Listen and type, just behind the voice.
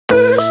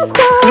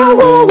should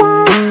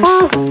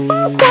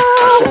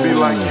be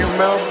like you,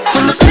 Mel.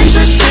 When the bass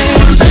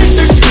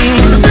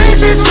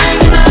is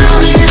ringing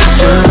out, it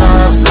should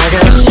love like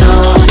a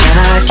show, and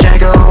I can't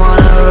go on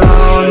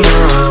alone,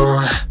 no.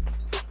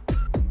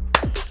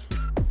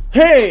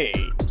 Hey,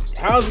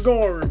 how's it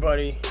going,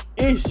 everybody?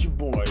 It's your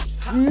boy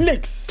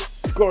Slick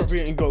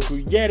Scorpion and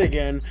Goku yet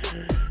again,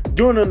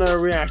 doing another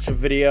reaction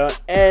video.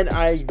 And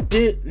I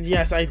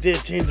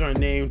did change my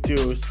name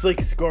to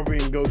Slick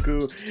Scorpion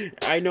Goku.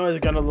 I know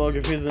it's gonna look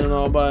confusing and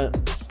all, but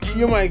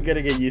you might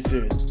gotta get used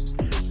to it,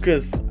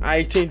 because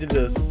I changed it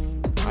to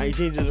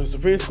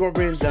Supreme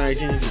Scorpion, then I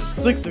changed it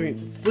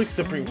to Slick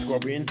Supreme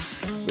Scorpion,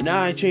 but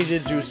now I changed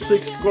it to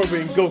Slick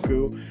Scorpion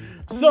Goku.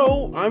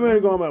 So I'm gonna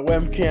go on my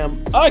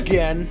webcam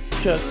again,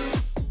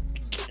 because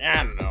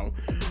I don't know.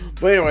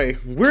 But anyway,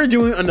 we're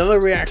doing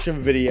another reaction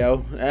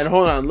video, and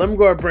hold on, let me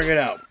go and bring it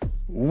up.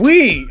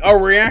 We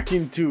are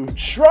reacting to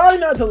Try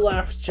Not to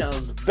Laugh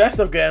Challenge Best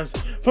of Games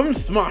from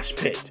Smosh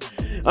Pit.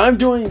 I'm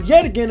doing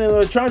yet again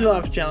another Try Not to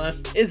Laugh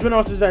challenge. It's been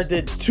out since I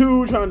did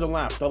 2 Try Not to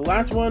Laugh. The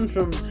last one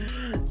from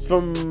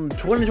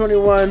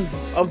 2021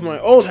 of my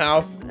old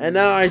house, and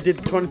now I did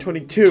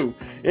 2022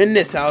 in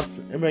this house.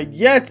 But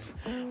yet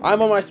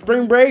I'm on my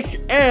spring break,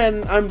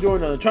 and I'm doing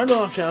another Try Not to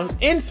Laugh challenge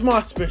in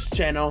Smosh Pit's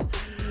channel.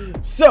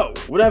 So,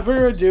 without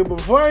further ado,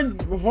 before I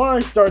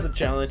start the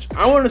challenge,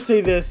 I want to say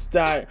this,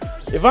 that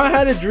if I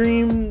had a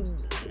dream,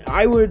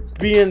 I would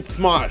be in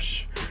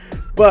Smosh.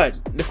 But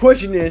the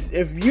question is,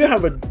 if you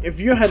had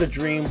a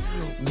dream,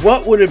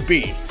 what would it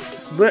be?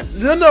 But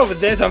enough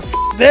of this,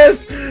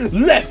 this.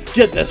 Let's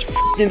get this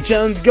f***ing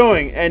challenge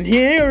going, and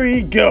here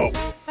we go.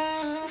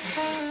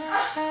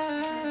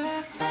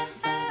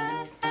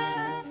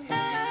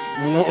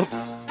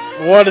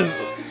 What is?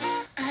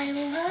 I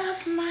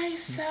love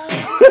myself.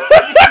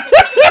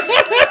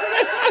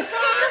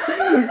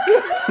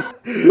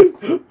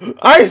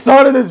 I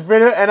started this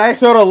video and I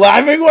started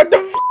laughing. What the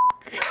f?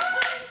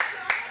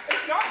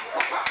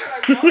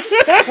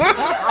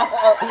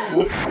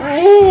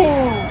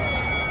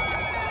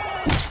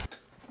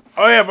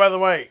 Oh yeah, by the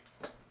way,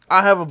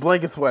 I have a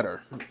blanket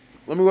sweater.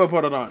 Let me go and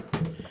put it on.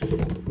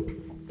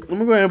 Let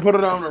me go ahead and put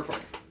it on real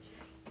quick.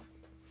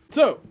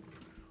 So,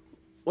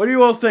 what do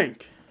you all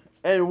think?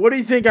 And what do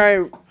you think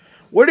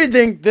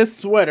this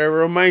sweater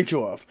reminds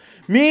you of?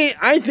 Me,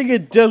 I think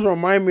it does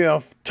remind me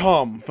of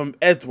Tom from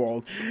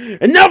Edgeworld.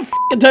 And now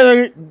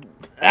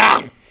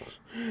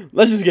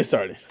let's just get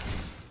started.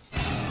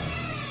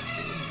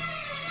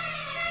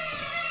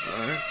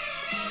 Alright.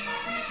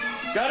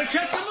 Gotta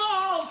catch them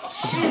all!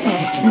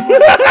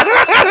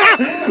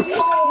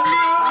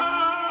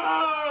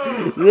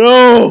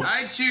 No!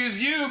 I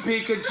choose you,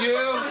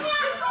 Pikachu!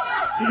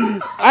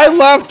 I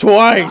laughed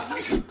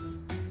twice!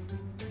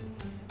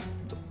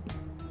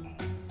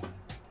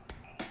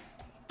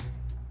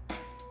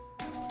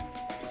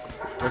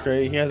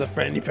 Okay, he has a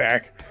fanny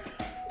pack.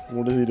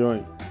 What is he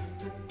doing?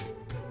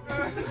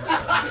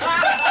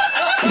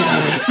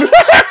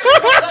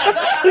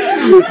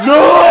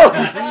 No!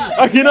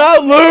 I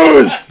cannot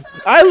lose!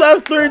 I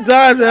left 3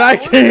 times and I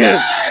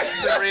can't!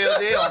 It's the real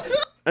deal.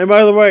 And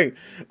by the way,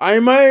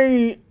 I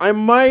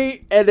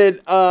might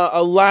edit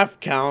a laugh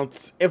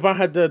count if I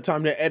had the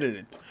time to edit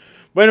it.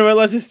 But anyway,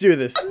 let's just do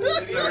this.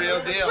 It's the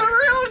real deal. The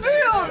real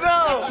deal,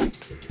 no!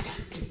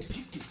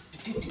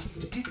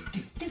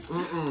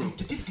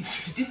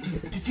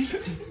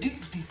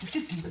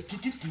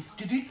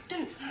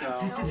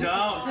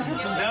 Don't.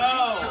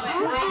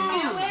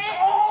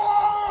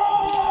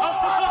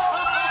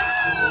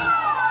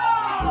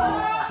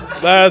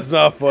 That's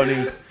not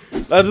funny.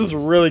 That's just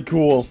really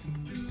cool.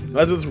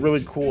 That's just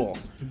really cool.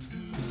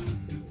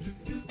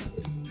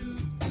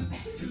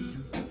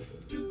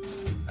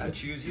 I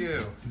choose you.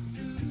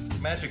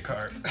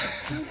 Magikarp.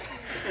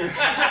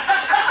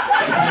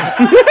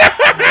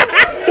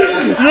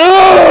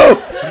 No!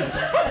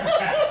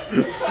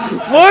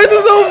 Why is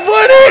it so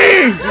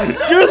funny?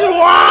 Just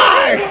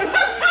why?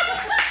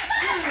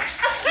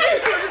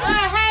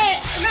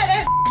 Hey,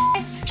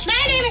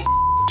 my name is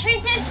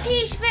Princess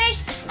Peach,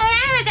 bitch, and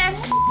I was a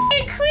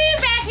queen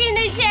back in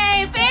the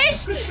day, bitch.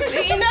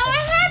 But you know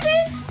what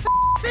happened?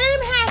 Boom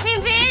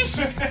happened, bitch.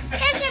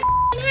 That's what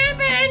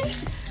happened.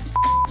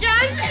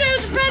 Jon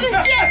Snow's brother,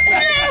 Jeff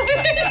Snow. Look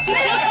at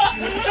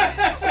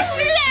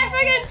that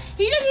fucking.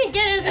 He doesn't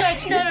get as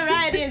much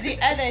notoriety as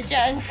the other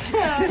Jon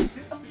Snow.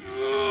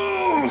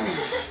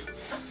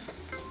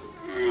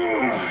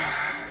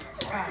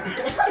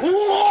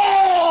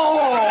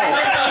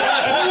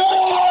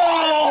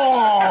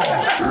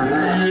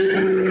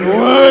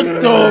 What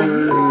the?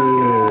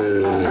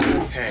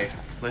 Hey,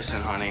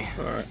 listen, honey.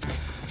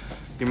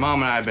 Your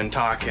mom and I have been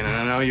talking, and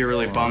I know you're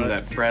really bummed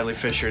that Bradley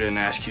Fisher didn't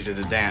ask you to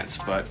the dance,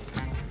 but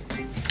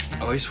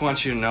I just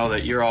want you to know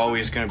that you're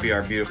always going to be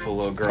our beautiful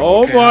little girl.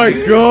 Oh okay? my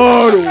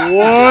god,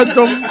 what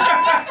the?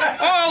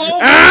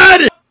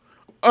 Add it!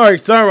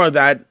 Alright, sorry about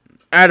that.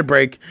 Add a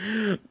break.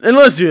 And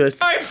let's do this.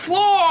 My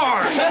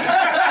floor!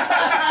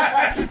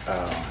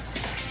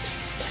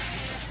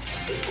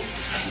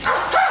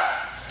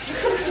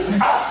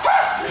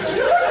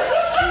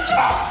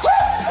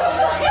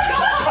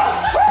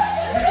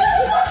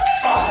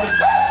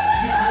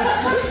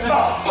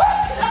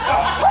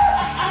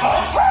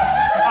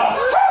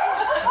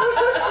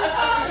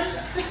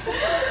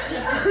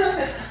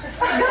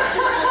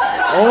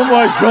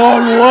 my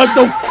god, what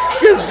the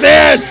f is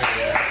this?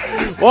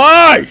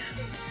 Why?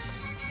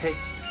 Hey.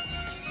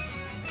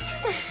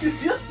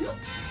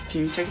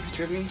 Can you take a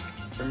picture of me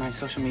for my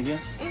social media?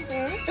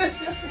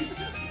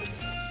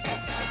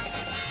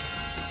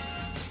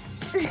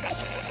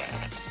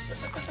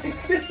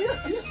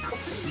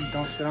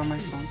 Don't spit on my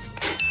phone.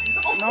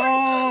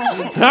 No!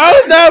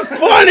 How's that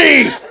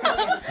funny?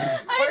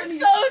 I'm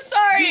so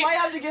sorry. You might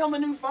have to get him a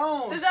new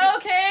phone. Is that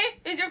okay?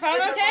 Is your phone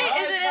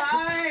okay? Is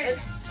it?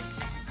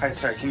 Hi,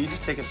 sorry, can you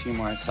just take a few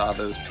more? I saw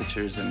those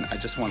pictures and I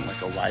just want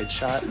like a wide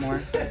shot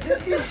more.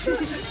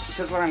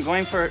 Because what I'm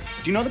going for, do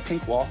you know the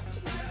pink wall?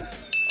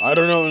 I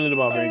don't know anything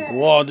about pink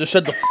wall. Just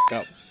shut the f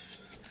up.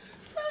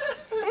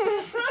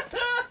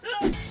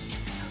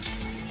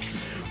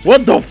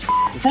 What the f?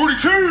 42!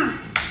 42!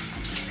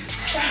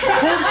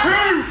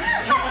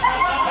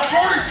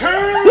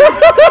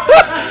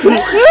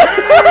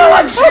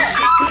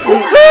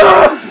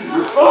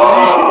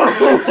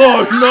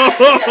 Oh no!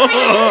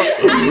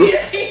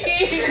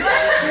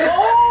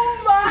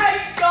 Oh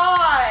my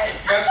god!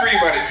 That's for you,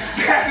 buddy.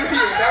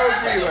 That was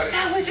for you, buddy.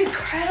 That was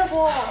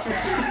incredible.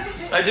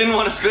 I didn't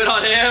want to spit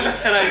on him,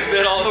 and I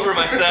spit all over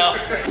myself.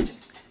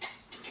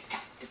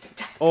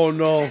 Oh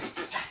no!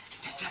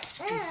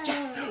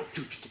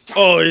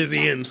 Oh, it's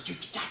the end.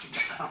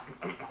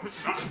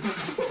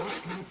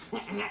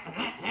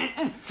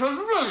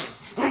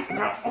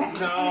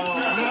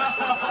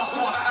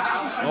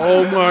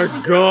 Oh my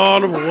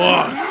god,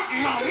 what?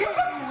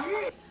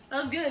 That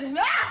was good.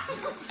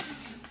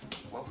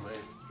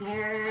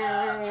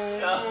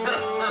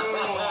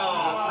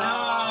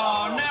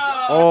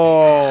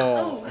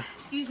 Oh.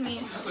 Excuse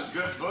me. That's a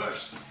good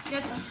bush.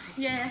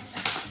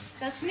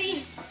 That's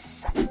me.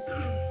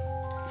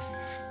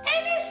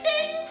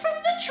 Anything from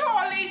the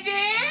trolley,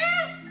 dear?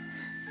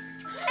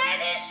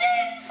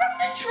 Anything from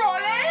the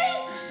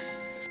trolley?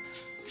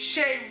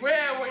 She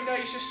really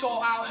needs to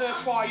sort out her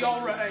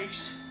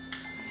priorities.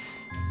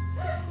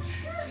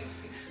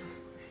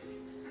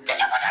 Did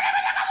you put your name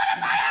in the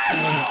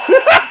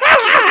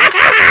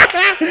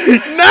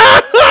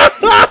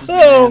motherfucker?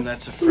 No! Man,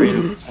 that's afraid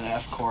of an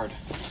F chord.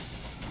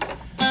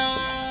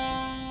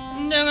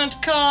 Never meant to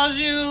cause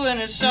you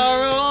any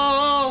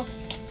sorrow.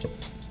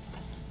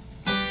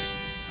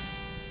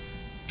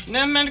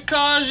 Never meant to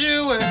cause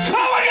you any... Oh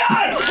my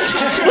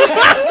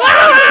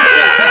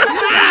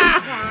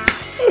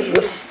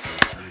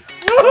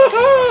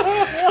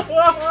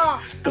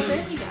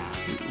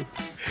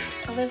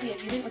Olivia,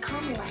 you didn't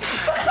call me last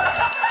night.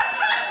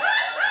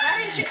 Why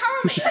didn't you call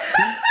me?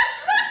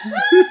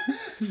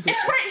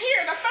 It's right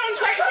here. The phone's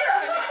right here.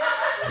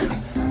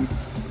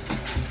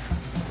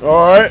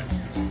 Alright.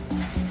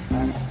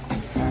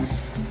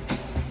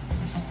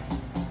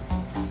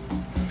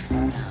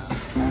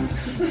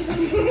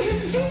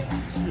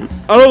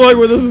 I don't like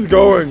where this is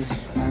going.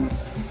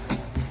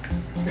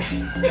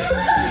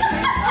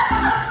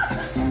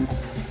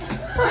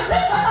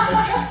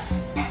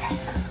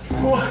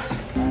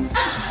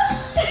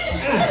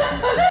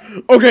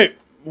 Okay,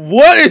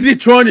 what is he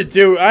trying to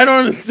do? I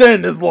don't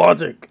understand his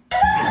logic.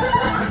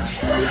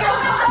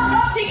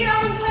 Take it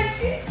out and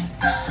punch it.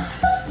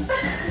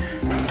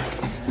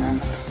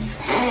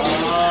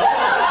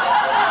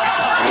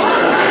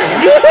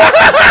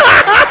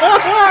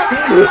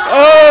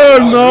 Oh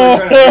no!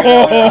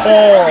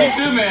 Me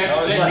too,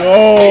 man.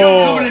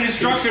 No! An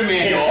instruction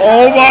manual.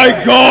 Oh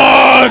my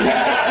god!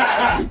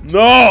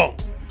 No!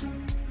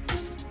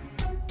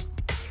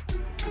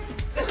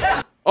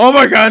 Oh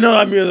my god, I know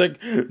that music.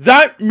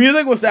 That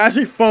music was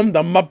actually from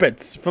the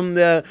Muppets, from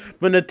the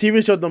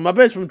TV show The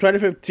Muppets from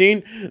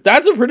 2015.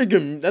 That's a pretty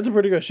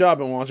good show I've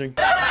been watching.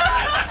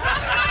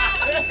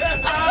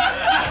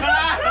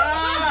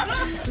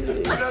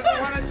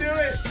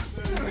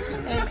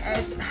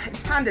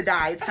 It's time to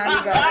die. It's time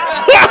to go.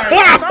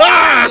 I'm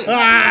sorry.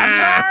 I'm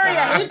sorry.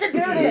 I hate to do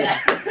this.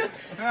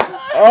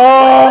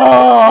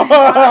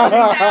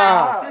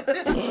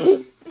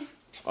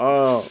 Oh!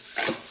 Oh.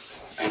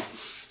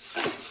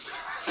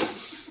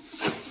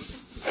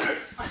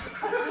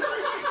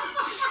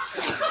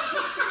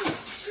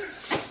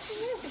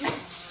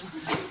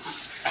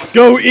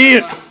 Go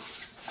Ian!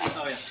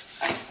 Oh, yeah.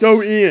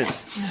 Go Ian!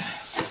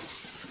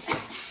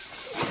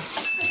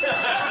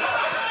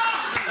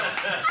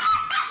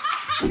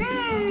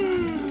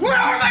 Where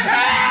are my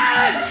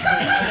pants?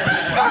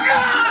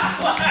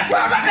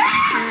 Where are my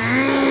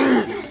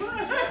pants?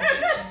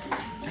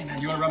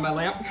 You wanna rub my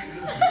lamp?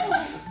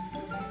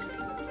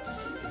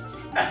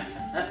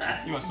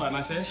 You wanna slap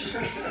my fish?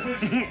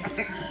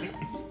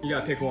 You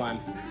gotta pick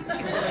one.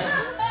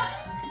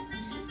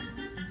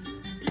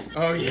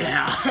 Oh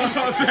yeah.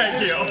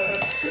 Thank you.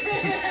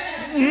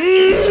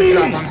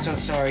 Stop, I'm so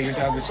sorry. Your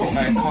dog was hit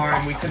by a car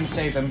and we couldn't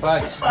save him,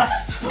 but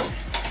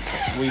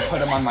we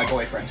put him on my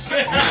boyfriend.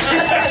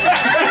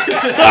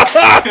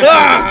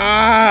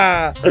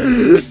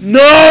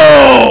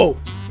 No!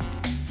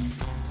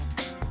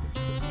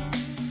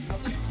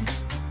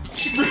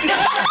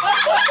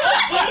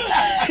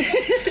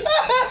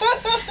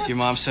 Your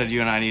mom said you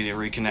and I need to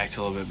reconnect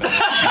a little bit better.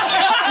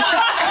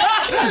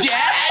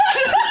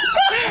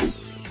 Dad?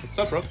 What's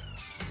up, bro?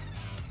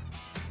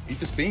 Eat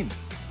this bean.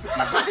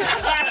 How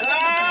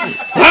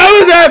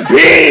is that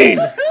bean?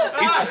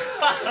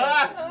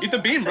 Eat the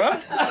bean, bro.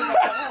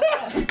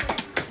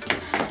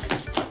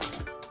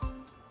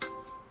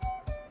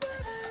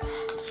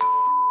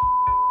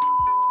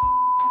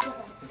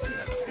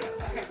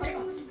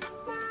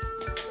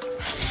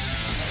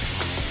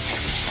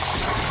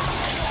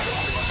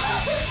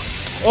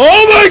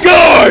 Oh my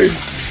god!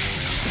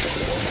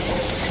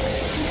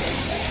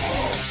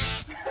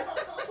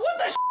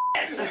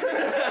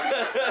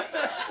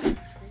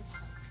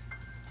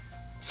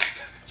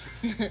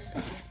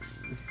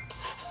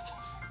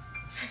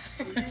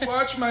 You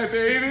watch my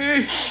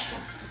baby.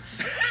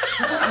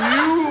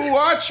 You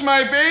watch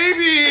my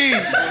baby.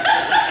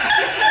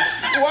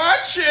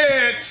 Watch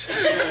it.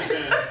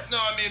 No,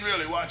 I mean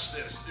really, watch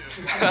this, dude.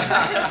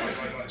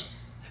 Watch.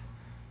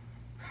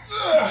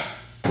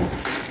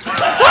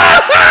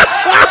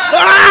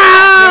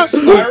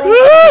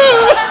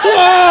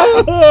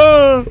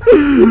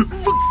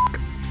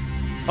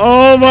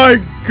 Oh my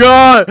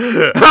god!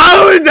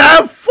 How is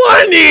that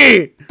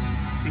funny?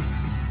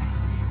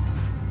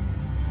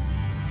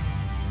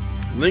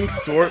 Link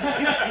sword.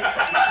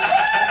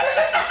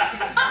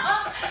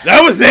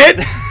 That was it?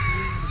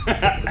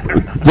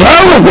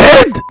 That was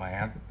it?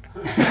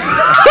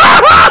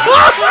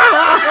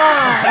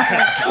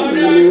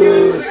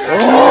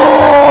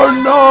 Oh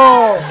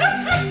no!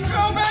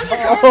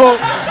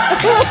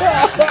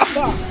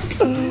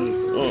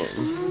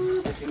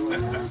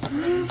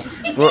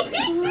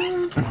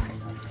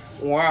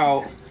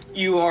 Wow,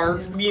 you are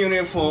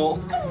beautiful.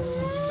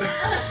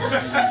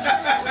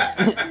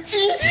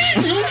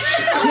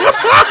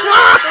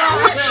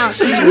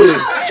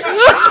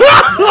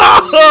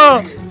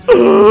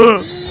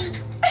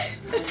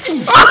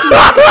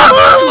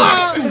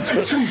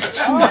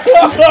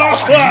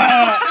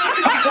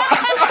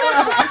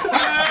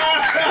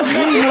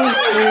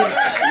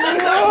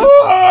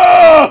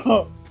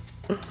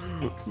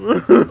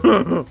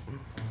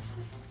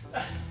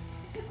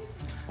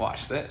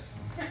 Watch this.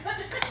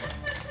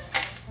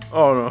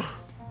 Oh no.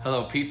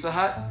 Hello, Pizza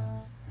Hut.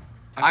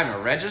 I'm a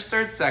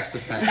registered sex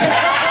offender.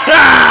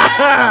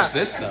 Watch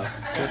this though.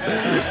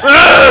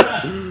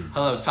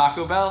 Hello,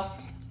 Taco Bell.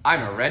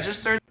 I'm a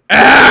registered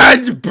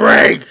ad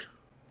break.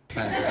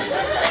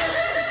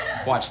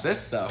 Offender. Watch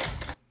this though.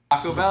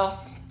 Taco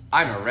Bell.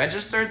 I'm a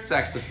registered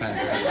sex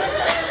offender.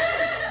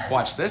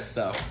 Watch this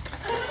though.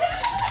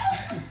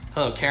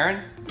 Hello,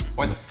 Karen.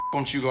 Why the f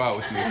won't you go out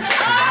with me?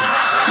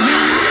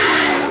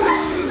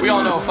 We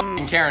all know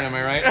fucking Karen, am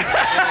I right?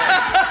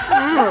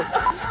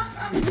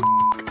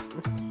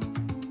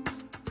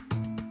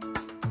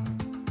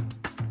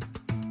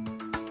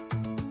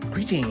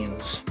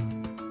 Greetings.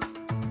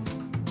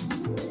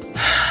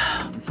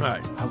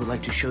 Right. I would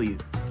like to show you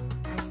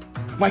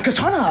my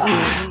katana.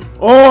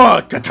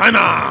 Oh,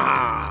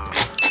 katana!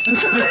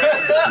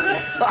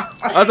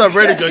 That's a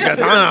really good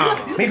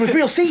katana. Made with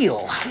real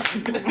steel.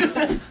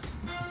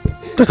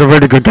 That's a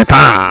really good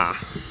katana.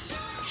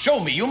 Show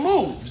me your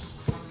moves.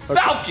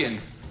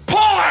 Falcon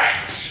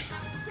punch.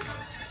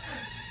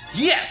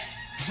 Yes.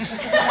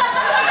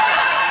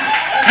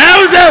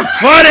 How's that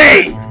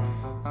funny?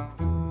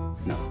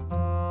 No.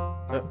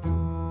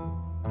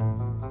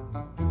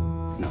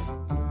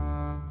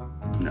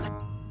 No.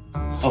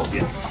 Oh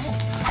yeah.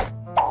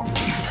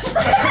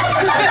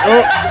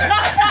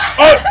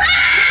 Oh!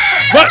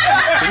 What?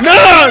 No!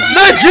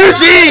 Not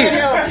Juji!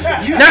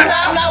 No!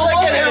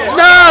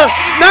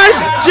 Not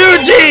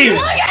Juji!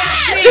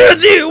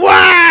 Juji,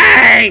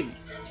 why?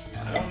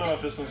 I don't know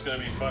if this one's gonna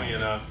be funny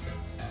enough.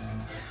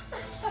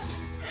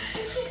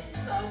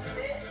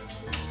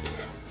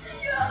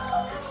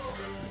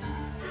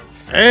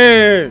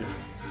 Hey!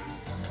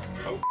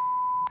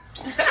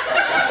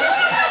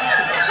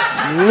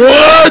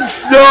 What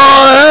the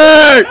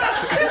heck?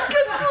 It's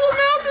because his little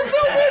mouth is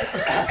open.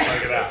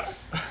 Check it out.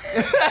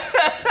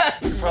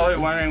 You're probably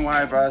wondering why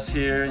I brought us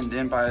here and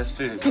didn't buy us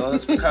food. Well,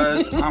 it's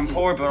because I'm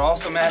poor, but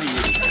also mad at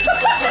you.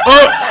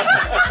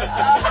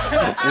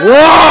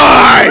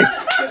 Why?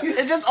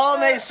 It just all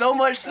makes so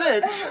much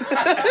sense.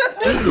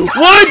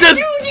 Why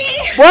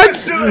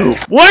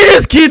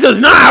does Keith does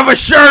not have a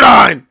shirt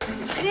on?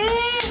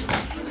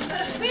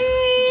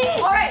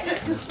 Alright.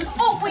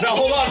 Oh, wait. No,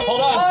 hold on.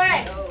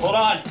 Alright. Hold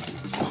on.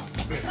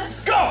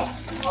 Go!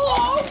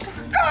 Oh,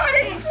 God,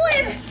 it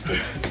slid.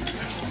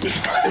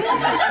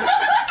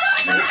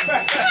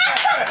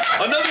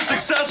 Another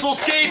successful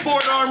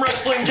skateboard arm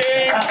wrestling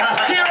game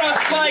here on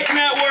Spike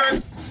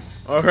Network.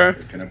 Okay.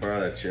 Can I borrow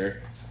that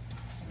chair?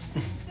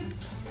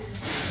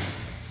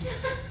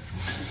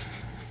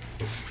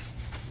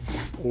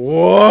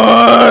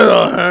 What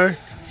the heck?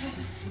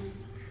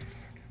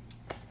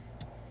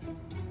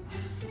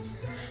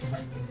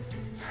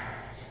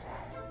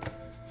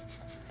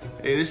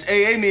 Hey, this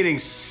AA meeting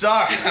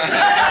sucks.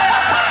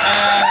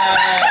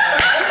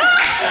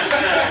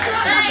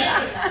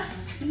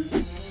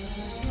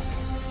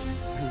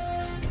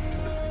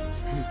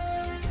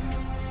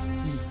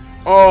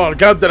 Oh,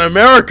 Captain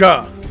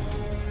America!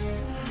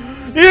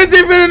 He isn't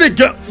even in the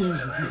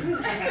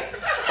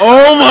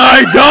Oh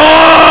my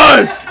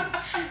god!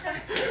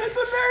 It's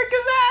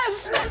America's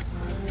ass.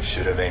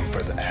 Should have aimed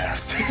for the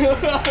ass.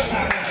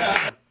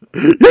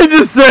 You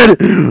just said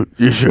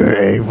you should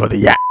aim for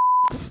the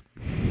ass.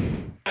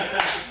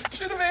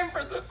 Should have aimed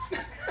for the.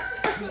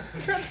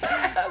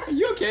 Are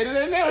you okay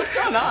today, man? What's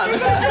going on?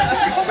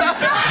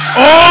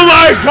 Oh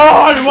my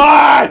god,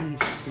 why?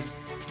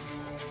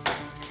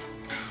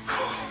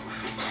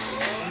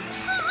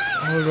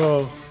 Oh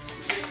no.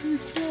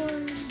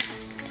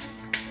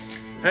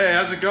 Hey,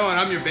 how's it going?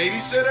 I'm your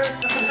babysitter.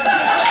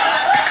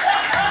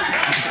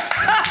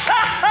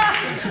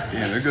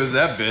 Yeah, there goes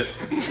that bit.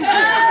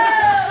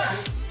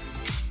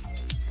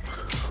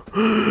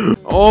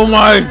 Oh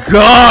my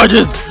god!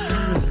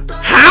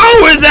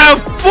 How is that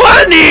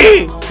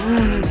funny?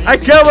 I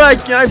can't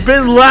like I've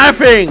been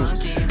laughing.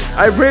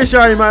 I'm pretty sure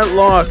I might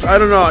lost. I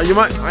don't know. You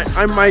might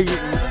I might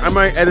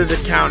edit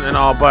the count and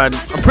all, but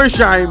I'm pretty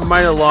sure I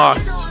might have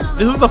lost.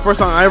 This was the first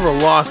time I ever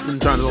lost in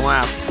trying to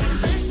laugh.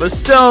 But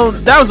still,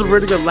 that was a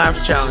really good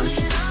laugh challenge.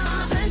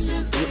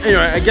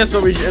 Anyway, I guess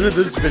we should end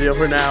this video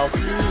for now.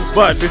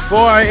 But before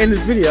I end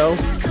this video,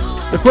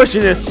 the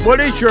question is, what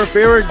is your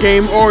favorite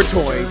game or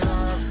toy?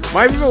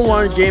 My favorite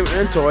one game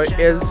and toy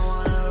is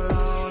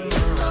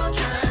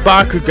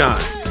Bakugan.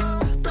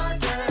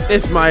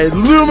 It's my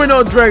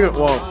Lumino Dragon.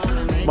 Well,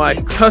 my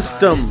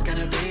custom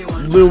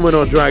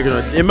Lumino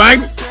Dragonoid. It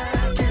might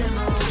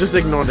just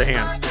ignore the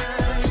hand.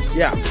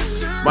 Yeah,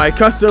 my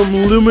custom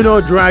Lumino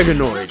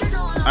Dragonoid.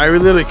 I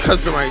really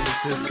customized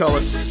his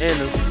colors and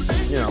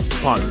his,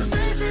 parts.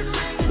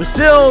 But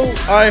still,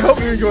 I hope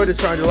you enjoyed this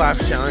trying to laugh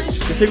challenge.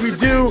 Because if you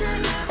do,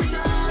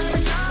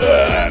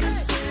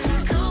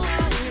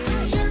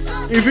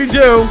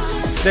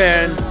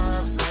 then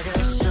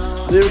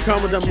leave a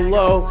comment down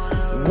below.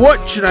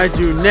 What should I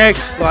do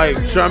next? Like,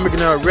 should I make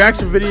another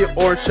reaction video,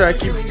 or should I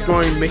keep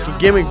going making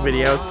gaming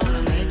videos?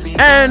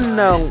 And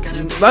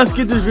let's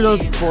get this video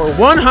for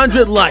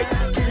 100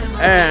 likes.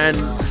 And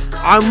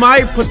I'll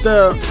put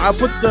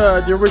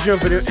the original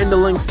video in the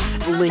link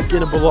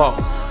in below.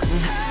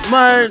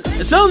 But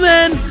until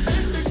then,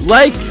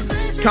 like,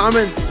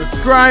 comment,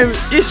 subscribe.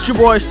 It's your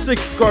boy Slick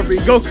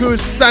Scorpion Goku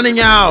signing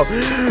out.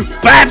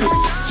 Bye.